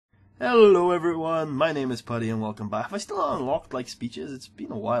Hello everyone, my name is Putty and welcome back. Have I still unlocked like speeches? It's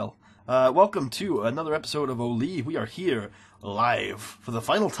been a while. Welcome to another episode of OLLIE. We are here live for the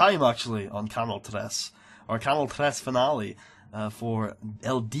final time actually on Canal 3, our Canal 3 finale for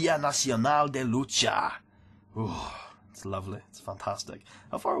El Día Nacional de Lucha. Ooh, it's lovely, it's fantastic.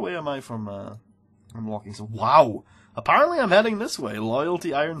 How far away am I from unlocking? So wow, apparently I'm heading this way.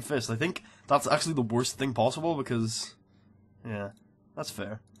 Loyalty Iron Fist. I think that's actually the worst thing possible because, yeah, that's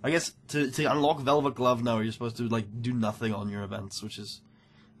fair. I guess to unlock Velvet Glove now, you're supposed to like do nothing on your events, which is,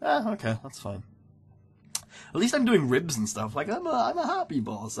 okay, that's fine. At least I'm doing ribs and stuff. Like I'm a happy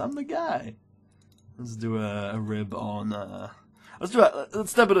boss. I'm the guy. Let's do a rib on.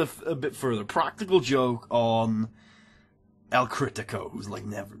 Let's step it a bit further. Practical joke on El Critico, who's like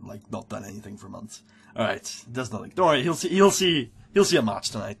never not done anything for months. All right, does nothing. Don't worry, he'll see a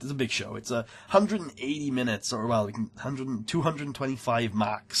match tonight. It's a big show. It's 180 minutes, or well, 225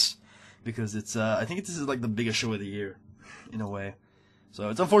 max, because it's I think this is like the biggest show of the year, in a way. So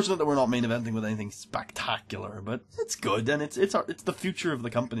it's unfortunate that we're not main eventing with anything spectacular, but it's good, and it's the future of the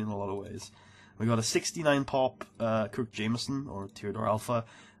company in a lot of ways. We got a 69 pop Kirk Jameson or Tirador Alpha,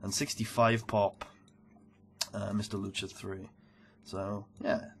 and 65 pop Mr Lucha III. So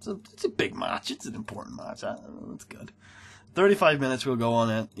yeah, it's a big match. It's an important match. It's good. 35 minutes we'll go on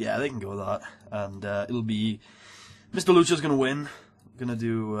it. Yeah, they can go with that. And it'll be Mr. Lucha's gonna win. We're gonna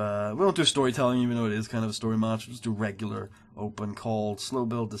do we won't do storytelling even though it is kind of a story match. We'll just do regular, open, called, slow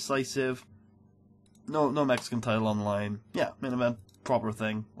build, decisive. No Mexican title online. Yeah, main event, proper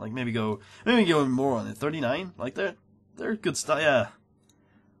thing. Like maybe go more on it. 39? Like they're good stuff, yeah.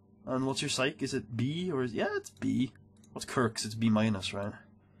 And what's your psych? Is it B or yeah, it's B. What's Kirk's? It's B minus, right?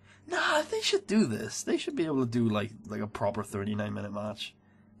 Nah, they should do this. They should be able to do like a proper 39-minute match.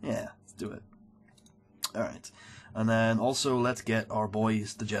 Yeah, let's do it. Alright. And then also let's get our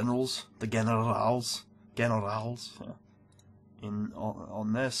boys, the generals, the generals, in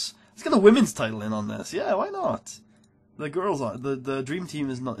on this. Let's get the women's title in on this. Yeah, why not? The girls are the dream team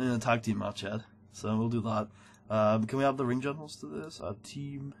is not in a tag team match yet, so we'll do that. Can we add the ring generals to this? Add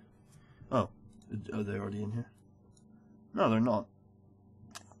team. Oh, are they already in here? No, they're not.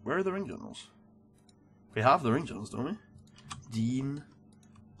 Where are the ring generals? We have the ring generals, don't we? Dean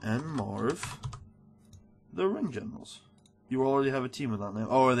and Marv. The ring generals. You already have a team with that name.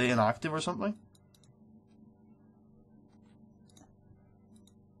 Oh, are they inactive or something?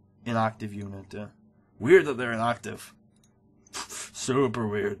 Inactive unit, yeah. Weird that they're inactive. Super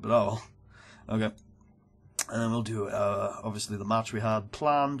weird, but oh well. Okay. And then we'll do, obviously, the match we had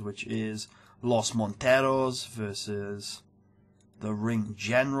planned, which is Los Monteros versus the Ring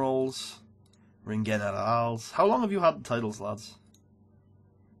Generals. Ring Generals. How long have you had the titles, lads?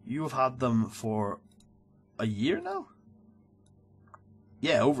 You have had them for a year now?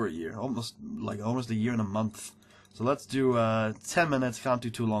 Yeah, over a year. Almost a year and a month. So let's do 10 minutes. Can't do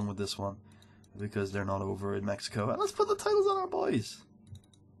too long with this one, because they're not over in Mexico. And let's put the titles on our boys.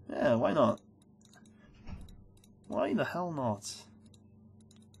 Yeah, why not? Why the hell not?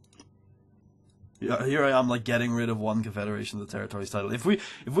 Yeah, here I am, like, getting rid of one Confederation of the Territories title. If we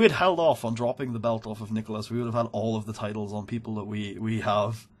had held off on dropping the belt off of Nicholas, we would have had all of the titles on people that we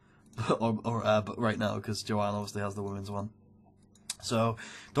have, but right now, because Joanne obviously has the women's one. So,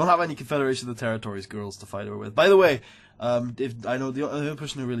 don't have any Confederation of the Territories girls to fight her with. By the way, if I know the only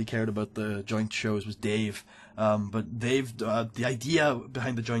person who really cared about the joint shows was Dave, but Dave, the idea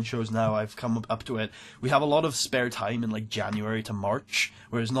behind the joint shows now, I've come up to it. We have a lot of spare time in like January to March,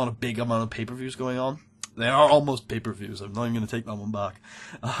 where there's not a big amount of pay-per-views going on. They are almost pay-per-views. I'm not even going to take that one back.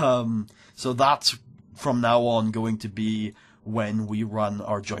 So that's from now on going to be when we run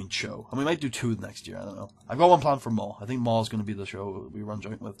our joint show. And we might do 2 next year, I don't know. I've got one planned for Maw. I think Maw is going to be the show we run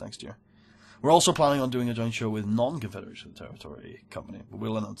joint with next year. We're also planning on doing a joint show with non-Confederation Territory company, but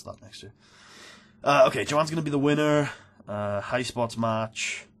we'll announce that next year. Okay, Joanne's going to be the winner. High spots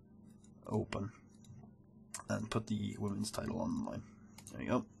match. Open. And put the women's title on the line. There you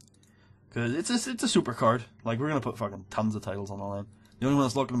go. Because it's a super card. Like, we're going to put fucking tons of titles on the line. The only one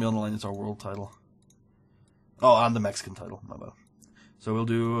that's not going to be on the line is our world title. Oh, and the Mexican title, my bad. So we'll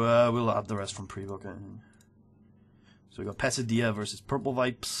do, we'll add the rest from pre-book. So we got Pesadilla versus Purple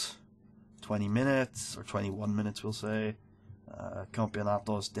Vipes. 20 minutes, or 21 minutes we'll say.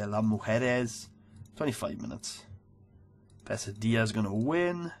 Campeonatos de las Mujeres. 25 minutes. Pesadilla's gonna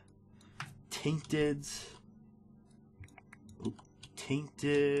win. Tainted.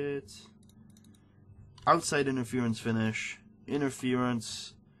 Tainted. Outside interference finish.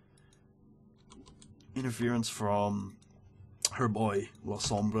 Interference from her boy, La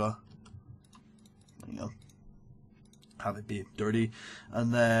Sombra. There you go. have it be dirty.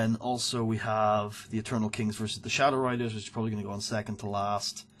 And then also we have the Eternal Kings versus the Shadow Riders, which is probably going to go on second to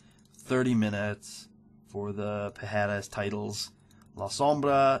last. 30 minutes for the Pejeres titles. La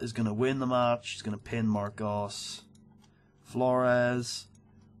Sombra is going to win the match. He's going to pin Marcos. Flores.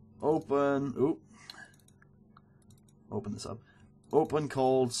 Open. Oop. Open this up. Open,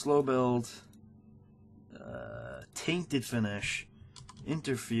 cold, slow build. Tainted finish.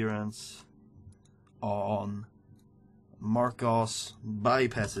 Interference on Marcos by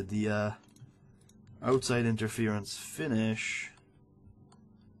Pesadilla. Outside interference finish.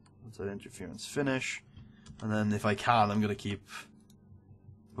 Outside interference finish. And then if I can, I'm going to keep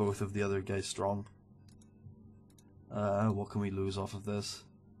both of the other guys strong. What can we lose off of this?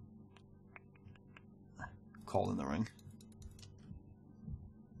 Call in the ring.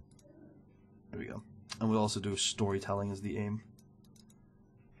 There we go. And we'll also do storytelling as the aim.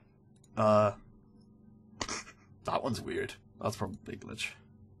 That one's weird. That's probably a big glitch.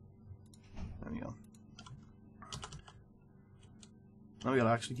 There we go. Now we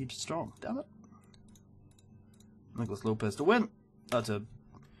gotta actually keep it strong. Damn it. Nicholas Lopez to win. To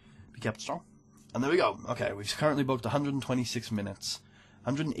be kept strong. And there we go. Okay, we've currently booked 126 minutes.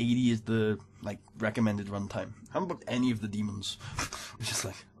 180 is the recommended runtime. I haven't booked any of the demons. Which is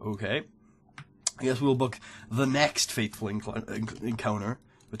okay. I guess we'll book the next fateful encounter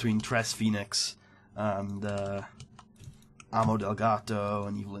between Tres Phoenix and Amo Del Gato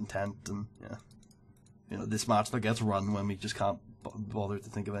and Evil Intent, and yeah, this match that gets run when we just can't bother to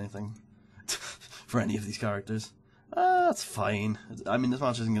think of anything for any of these characters. That's fine. I mean, this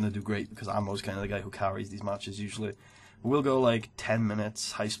match isn't going to do great because Amo's kind of the guy who carries these matches usually. We'll go 10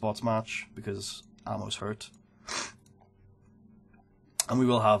 minutes high spots match because Amo's hurt, and we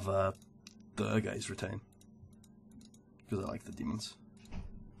will have the guys retain because I like the demons.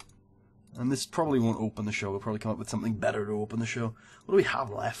 And this probably won't open the show. We'll probably come up with something better to open the show. What do we have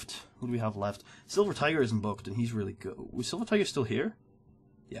left? What do we have left? Silver Tiger isn't booked, and he's really good. Was Silver Tiger still here?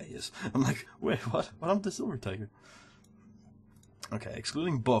 Yeah, he is. I'm like, wait, what? What happened to Silver Tiger? Okay,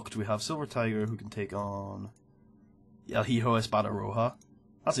 excluding booked, we have Silver Tiger who can take on El Hijo Espada Roja.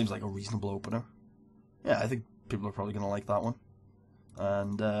 That seems like a reasonable opener. Yeah, I think people are probably going to like that one.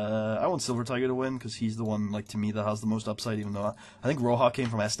 And I want Silver Tiger to win because he's the one, to me, that has the most upside. Even though I think Roja came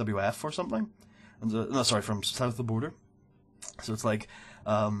from SWF or something, and no, sorry, from south of the border. So it's it's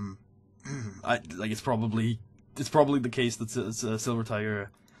probably the case that Silver Tiger,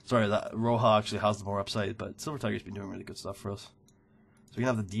 sorry, that Roja actually has the more upside. But Silver Tiger's been doing really good stuff for us. So we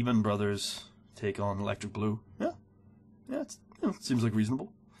can have the Demon Brothers take on Electric Blue. Yeah, it seems like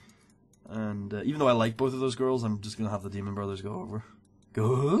reasonable. And even though I like both of those girls, I'm just gonna have the Demon Brothers go over.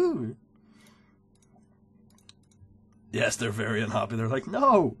 Go! Yes, they're very unhappy. They're like,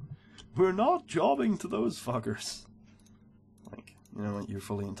 no! We're not jobbing to those fuckers. You know what? You're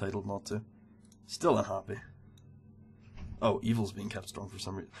fully entitled not to. Still unhappy. Oh, Evil's being kept strong for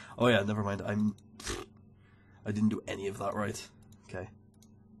some reason. Oh yeah, never mind. I didn't do any of that right. Okay.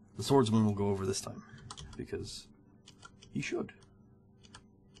 The Swordsman will go over this time. Because he should.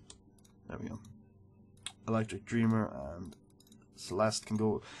 There we go. Electric Dreamer and Celeste can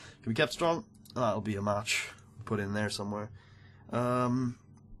be kept strong. That'll be a match put in there somewhere.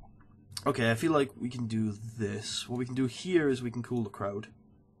 Okay, I feel like we can do this. What we can do here is we can cool the crowd.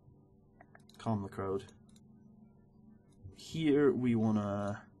 Calm the crowd. Here we want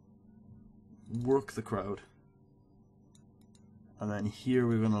to work the crowd. And then here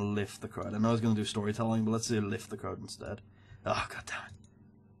we're going to lift the crowd. I know I was going to do storytelling, but let's say lift the crowd instead. Oh, god damn it.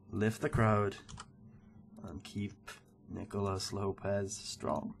 Lift the crowd. And keep Nicholas Lopez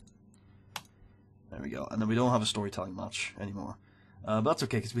strong. There we go. And then we don't have a storytelling match anymore. But that's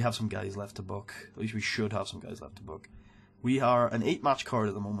okay, because we have some guys left to book. At least we should have some guys left to book. We are an 8-match card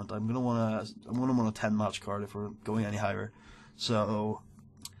at the moment. I'm gonna want a 10-match card if we're going any higher. So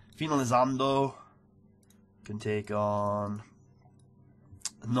Finalizando can take on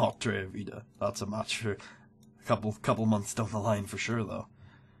not Trey Vida. That's a match for a couple months down the line for sure, though.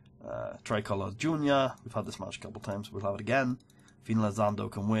 Tricolor Junior, we've had this match a couple times, we'll have it again.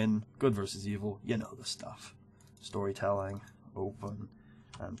 Finalizando can win. Good versus evil, you know the stuff. Storytelling, open,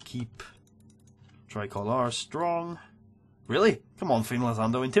 and keep Tricolor strong. Really? Come on,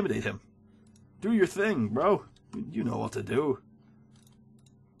 Finalizando, intimidate him. Do your thing, bro. You know what to do.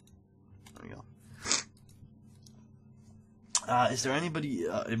 There we go. Is there anybody,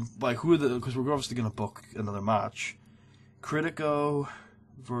 who are the, because we're obviously going to book another match. Critico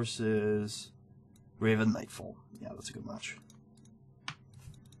versus Raven Nightfall. Yeah, that's a good match.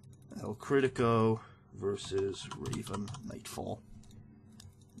 El Critico versus Raven Nightfall.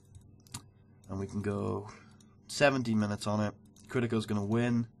 And we can go 17 minutes on it. Critico's going to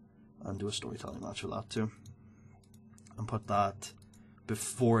win, and do a storytelling match with that too. And put that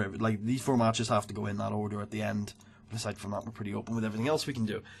before, like, these 4 matches have to go in that order at the end. But aside from that, we're pretty open with everything else we can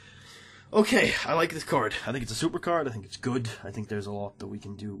do. Okay, I like this card. I think it's a super card. I think it's good. I think there's a lot that we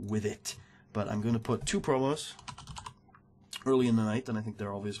can do with it. But I'm going to put 2 promos early in the night, and I think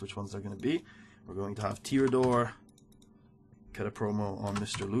they're obvious which ones they're going to be. We're going to have Tirador cut a promo on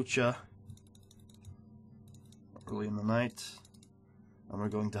Mr. Lucha early in the night. And we're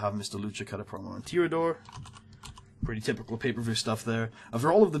going to have Mr. Lucha cut a promo on Tirador. Pretty typical pay-per-view stuff there.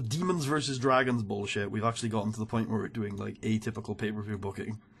 After all of the Demons versus Dragons bullshit, we've actually gotten to the point where we're doing like atypical pay-per-view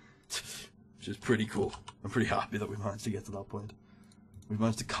booking. Which is pretty cool. I'm pretty happy that we managed to get to that point. We've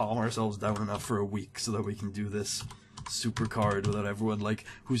managed to calm ourselves down enough for a week so that we can do this super card without everyone like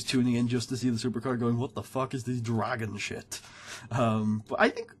who's tuning in just to see the super card going, what the fuck is this dragon shit? But I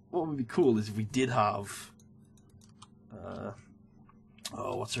think what would be cool is if we did have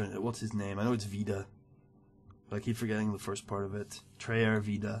what's his name? I know it's Vida, but I keep forgetting the first part of it. Treyer,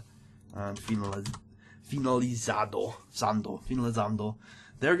 Vida, and Finalizando.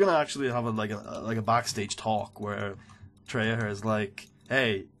 They're gonna actually have a backstage talk where Treyer is like,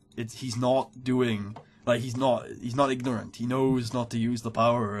 hey, he's not ignorant. He knows not to use the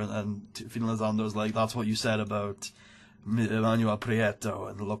power, and Finalizando's like, that's what you said about Emmanuel Prieto,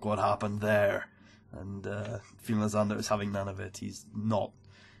 and look what happened there. And Finalizando is having none of it. He's not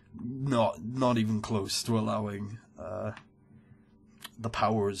even close to allowing the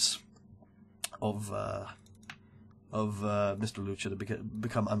powers of Mr. Lucha to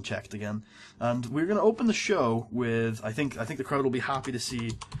become unchecked again. And we're going to open the show with, I think the crowd will be happy to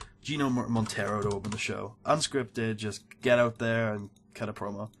see Gino Montero to open the show. Unscripted, just get out there and cut a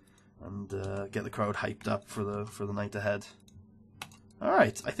promo and get the crowd hyped up for the night ahead.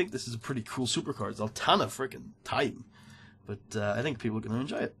 Alright, I think this is a pretty cool supercard. It's a ton of freaking time. But I think people are going to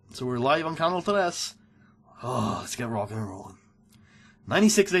enjoy it. So we're live on Canal 3. Oh, let's get rocking and rolling.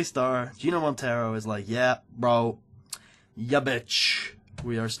 96-day star, Gino Montero is like, yeah, bro, yeah, bitch.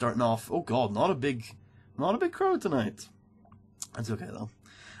 We are starting off. Oh god, not a big crowd tonight. That's okay though.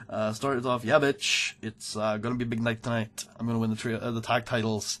 Started off, yeah, bitch. It's gonna be a big night tonight. I'm gonna win the tag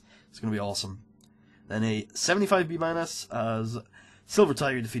titles. It's gonna be awesome. Then a 75B- as Silver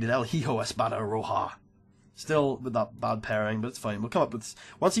Tiger defeated El Hijo Espada Roja. Still with that bad pairing, but it's fine. We'll come up with,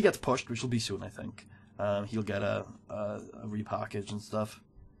 once he gets pushed, which will be soon, I think. He'll get a repackage and stuff.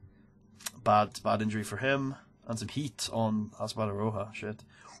 Bad injury for him. And some heat on Espada Roja. Shit.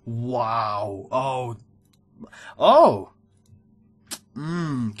 Wow. Oh!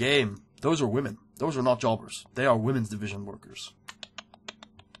 Game. Those are women. Those are not jobbers. They are women's division workers.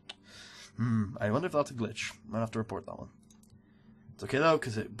 I wonder if that's a glitch. Might have to report that one. It's okay though,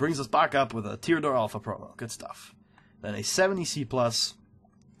 because it brings us back up with a Tirador Alpha promo. Good stuff. Then a 70C+.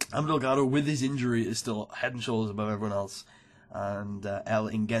 Delgado, with his injury, is still head and shoulders above everyone else. And El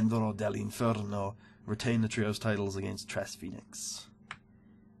Engendro del Inferno retain the trios titles against Tres Phoenix.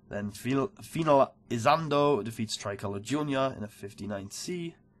 Then Finalizando defeats Tricolor Junior in a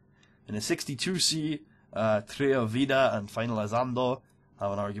 59C. In a 62C, Trio Vida and Finalizando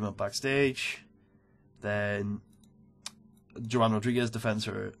have an argument backstage. Then Joanne Rodriguez defends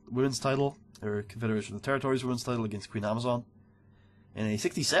her women's title, her Confederation of the Territories women's title against Queen Amazon. In a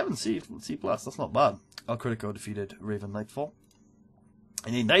 67C+, that's not bad. El Critico defeated Raven Nightfall.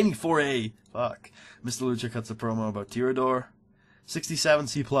 In a 94A, Mr. Lucha cuts a promo about Tirador.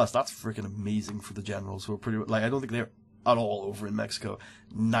 67C+, that's freaking amazing for the Generals, who are pretty, I don't think they're at all over in Mexico.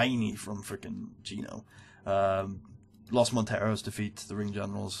 90 from freaking Gino. Los Monteros defeat the Ring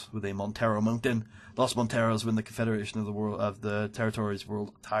Generals with a Montero Mountain. Los Monteros win the Confederation of the Territories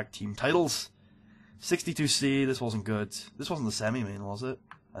World Tag Team titles. 62C, this wasn't good. This wasn't the semi-main, was it?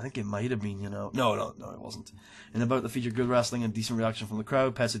 I think it might have been, No, it wasn't. In about the featured good wrestling and decent reaction from the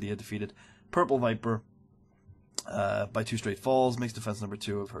crowd, Pesadilla defeated Purple Viper by 2 straight falls, makes defense number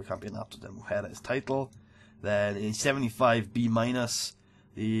 2 of her Campeonato de Mujeres title. Then in 75B-,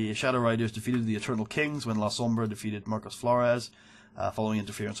 the Shadow Riders defeated the Eternal Kings when La Sombra defeated Marcos Flores, following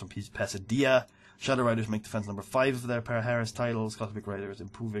interference from Pesadilla. Shadow Riders make defense number 5 of their Harris titles, Cosmic Riders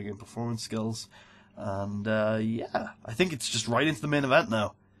improving in performance skills. And, yeah, I think it's just right into the main event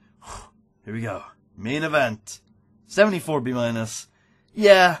now. Here we go. Main event. 74B-.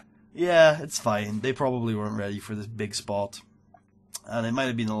 Yeah, it's fine. They probably weren't ready for this big spot. And it might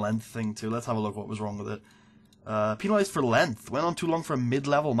have been a length thing, too. Let's have a look what was wrong with it. Penalized for length. Went on too long for a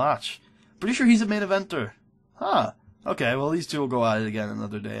mid-level match. Pretty sure he's a main eventer. Huh. Okay, well, these two will go at it again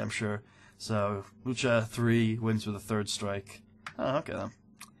another day, I'm sure. So, Lucha 3 wins with a 3rd strike. Oh, okay then.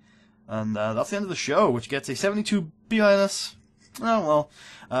 And that's the end of the show, which gets a 72 B-. Oh well.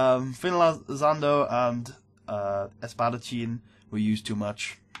 Finalizando and Espadachín we used too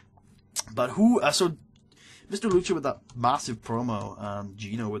much. But who... so Mr. Lucha with that massive promo and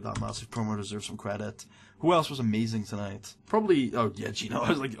Gino with that massive promo deserve some credit. Who else was amazing tonight? Probably... Oh, yeah, Gino. I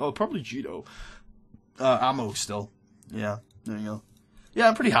was like, oh, probably Gino. Ammo still. Yeah, there you go. Yeah,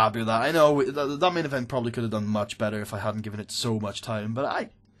 I'm pretty happy with that. I know that main event probably could have done much better if I hadn't given it so much time, but I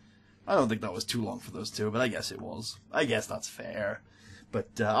don't think that was too long for those two, but I guess it was. I guess that's fair. But,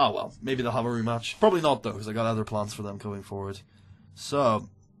 oh well, maybe they'll have a rematch. Probably not, though, because I got other plans for them going forward. So,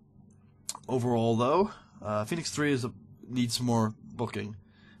 overall, though, Phoenix 3 needs some more booking.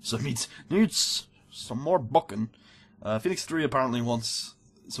 So it needs some more booking. Phoenix 3 apparently wants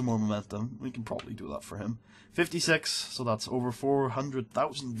some more momentum. We can probably do that for him. 56, so that's over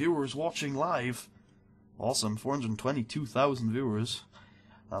 400,000 viewers watching live. Awesome, 422,000 viewers.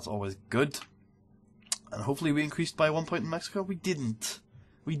 That's always good. And hopefully we increased by 1 point in Mexico. We didn't.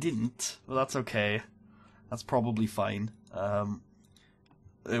 Well, that's okay. That's probably fine.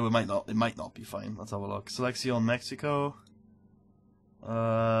 It might not be fine. Let's have a look. Selección Mexico.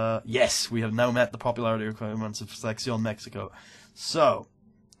 Yes, we have now met the popularity requirements of Selección Mexico. So,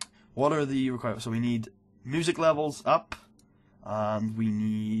 what are the requirements? So we need music levels up, and we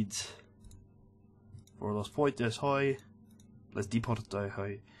need for los poites hoy, les deportes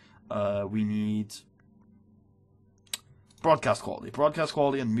hoy. We need broadcast quality. Broadcast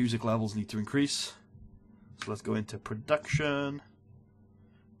quality and music levels need to increase. So let's go into production,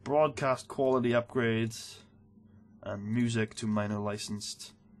 broadcast quality upgrades, and music to minor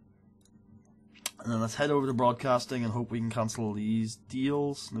licensed. And then let's head over to broadcasting and hope we can cancel these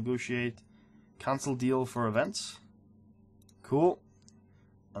deals. Negotiate. Cancel deal for events. Cool.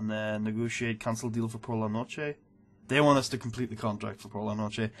 And then negotiate cancel deal for Por la Noche. They want us to complete the contract for Por la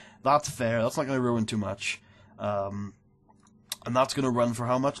Noche. That's fair. That's not going to ruin too much. And that's going to run for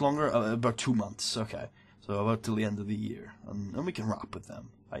how much longer? About 2 months. Okay. So about till the end of the year. And we can wrap with them.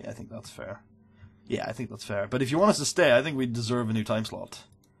 I think that's fair. Yeah, I think that's fair. But if you want us to stay, I think we deserve a new time slot.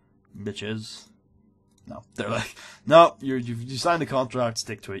 Bitches. No, they're like, no, you signed a contract,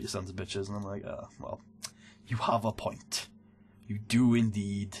 stick to it, you sons of bitches. And I'm like, well, you have a point. You do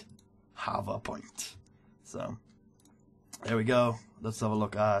indeed have a point. So, there we go. Let's have a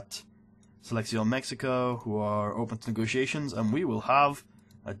look at Selección Mexico, who are open to negotiations, and we will have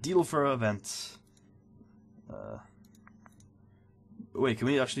a deal for events. Wait, can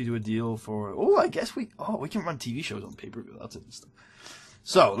we actually do a deal for... Oh, I guess we can run TV shows on pay-per-view. That's interesting.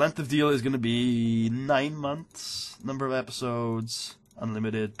 So, length of deal is going to be 9 months, number of episodes,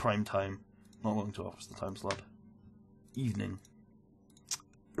 unlimited, prime time. Not long to offer the time slot. Evening.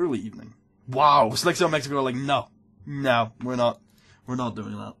 Early evening. Wow, Selección Mexico are like, no, we're not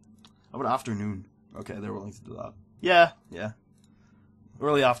doing that. How about afternoon? Okay, they're willing to do that. Yeah.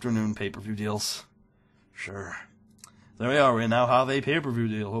 Early afternoon pay-per-view deals. Sure. There we are, we now have a pay-per-view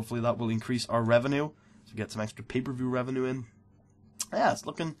deal. Hopefully that will increase our revenue, so we get some extra pay-per-view revenue in. Yeah, it's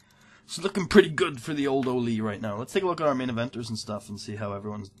looking pretty good for the old OLLIE right now. Let's take a look at our main eventers and stuff and see how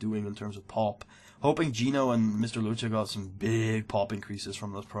everyone's doing in terms of pop. Hoping Gino and Mr. Lucha got some big pop increases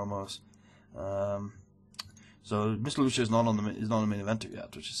from those promos. So Mr. Lucha is not a main eventer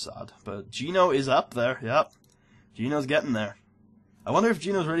yet, which is sad. But Gino is up there. Yep, Gino's getting there. I wonder if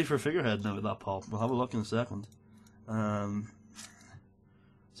Gino's ready for a figurehead now with that pop. We'll have a look in a second. So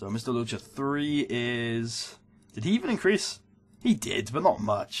Mr. Lucha 3 is... Did he even increase? He did, but not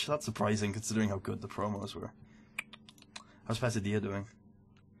much. That's surprising considering how good the promos were. How's Pasadilla doing?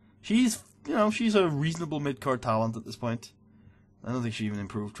 She's a reasonable mid-card talent at this point. I don't think she even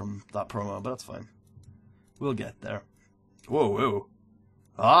improved from that promo, but that's fine. We'll get there. Whoa.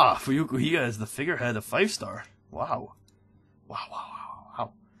 Ah, Fuyuko Higa is the figurehead of 5-star. Wow.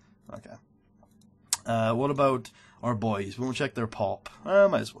 Okay. What about our boys? We won't check their pop.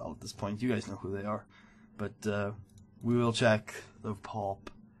 Might as well at this point. You guys know who they are. But we will check the pop.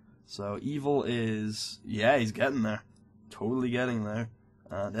 So Evil is... Yeah, he's getting there. Totally getting there.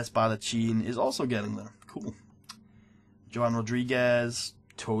 Espadachín is also getting there. Cool. Joan Rodriguez,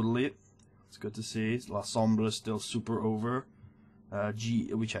 totally. It's good to see. La Sombra is still super over.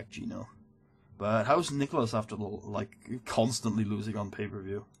 We checked Gino. But how's Nicholas after, like, constantly losing on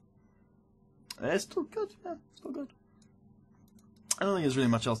pay-per-view? It's still good, yeah, still good. I don't think there's really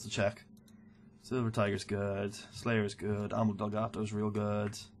much else to check. Silver Tiger's good, Slayer's good, Amo Delgato's real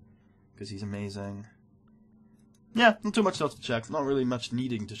good, because he's amazing. Yeah, not too much else to check, not really much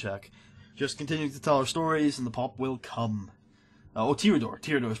needing to check. Just continuing to tell our stories, and the pop will come. Tirador.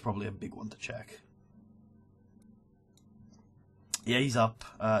 Tirador is probably a big one to check. Yeah, he's up.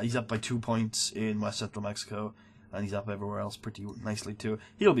 He's up by 2 points in West Central Mexico, and he's up everywhere else pretty nicely too.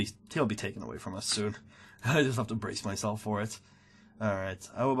 He'll be taken away from us soon. I just have to brace myself for it. Alright,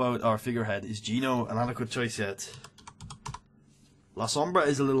 how about our figurehead? Is Gino an adequate choice yet? La Sombra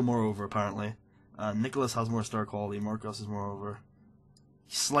is a little more over, apparently. Nicholas has more star quality, Marcos is more over.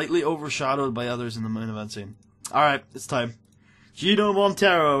 He's slightly overshadowed by others in the main event scene. Alright, it's time. Gino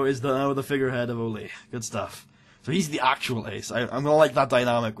Montero is now the figurehead of OLLIE. Good stuff. So he's the actual ace. I'm gonna like that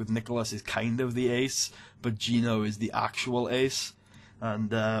dynamic with Nicholas is kind of the ace, but Gino is the actual ace.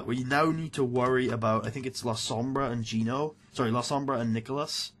 And we now need to worry about, I think it's La Sombra and Gino. Sorry, La Sombra and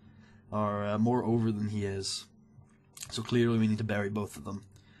Nicholas are more over than he is. So clearly we need to bury both of them.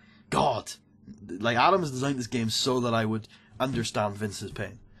 God! Like, Adam has designed this game so that I would understand Vince's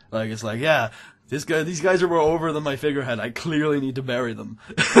pain. Like, it's like, yeah, these guys are more over than my figurehead. I clearly need to bury them.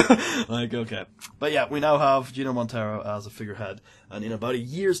 Like, okay. But yeah, we now have Gino Montero as a figurehead. And in about a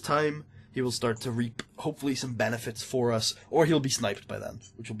year's time, he will start to reap, hopefully, some benefits for us. Or he'll be sniped by then,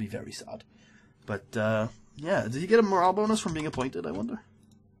 which will be very sad. But, yeah. Did he get a morale bonus from being appointed, I wonder?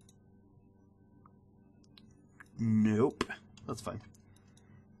 Nope. That's fine.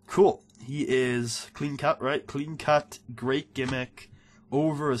 Cool. He is clean cut, right? Clean cut, great gimmick,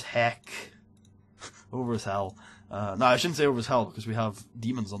 over as heck. Over as hell. No, I shouldn't say over as hell, because we have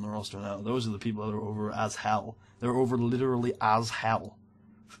demons on the roster now. Those are the people that are over as hell. They're over literally as hell.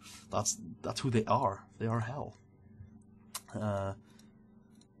 That's who they are. They are hell. Yeah.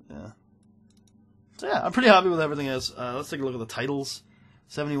 So yeah, I'm pretty happy with everything else. Let's take a look at the titles.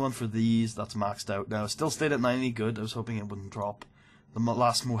 71 for these. That's maxed out now. Still stayed at 90. Good. I was hoping it wouldn't drop. The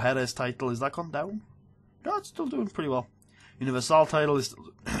last Mujeres title, is that gone down? No, it's still doing pretty well. Universal title is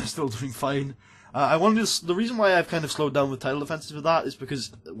still doing fine. I wanted to, the reason why I've kind of slowed down with title defenses with that is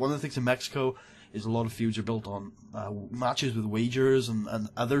because one of the things in Mexico is a lot of feuds are built on matches with wagers and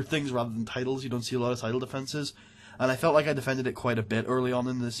other things rather than titles. You don't see a lot of title defenses. And I felt like I defended it quite a bit early on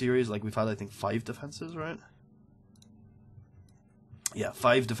in the series. Like, we've had, I think, 5 defenses, right? Yeah,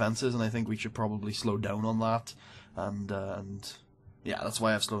 5 defenses, and I think we should probably slow down on that. And yeah, that's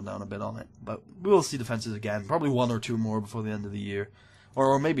why I've slowed down a bit on it. But we'll see defenses again. Probably 1 or 2 more before the end of the year.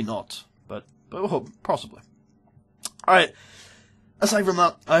 Or maybe not. But we'll hope, possibly. Alright. Aside from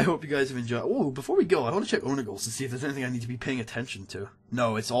that, I hope you guys have enjoyed. Oh, before we go, I want to check owner goals to see if there's anything I need to be paying attention to.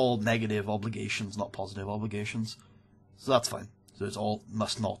 No, it's all negative obligations, not positive obligations. So that's fine. So it's all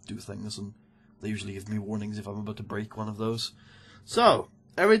must not do things, and they usually give me warnings if I'm about to break one of those. So,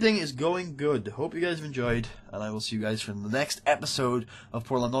 everything is going good. Hope you guys have enjoyed, and I will see you guys for the next episode of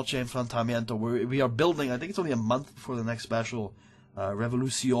Por la Noche Enfrentamiento, where we are building, I think it's only a month before the next special,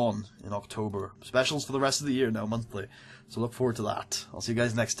 Revolucion in October. Specials for the rest of the year now, monthly. So look forward to that. I'll see you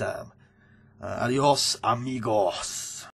guys next time. Adios, amigos.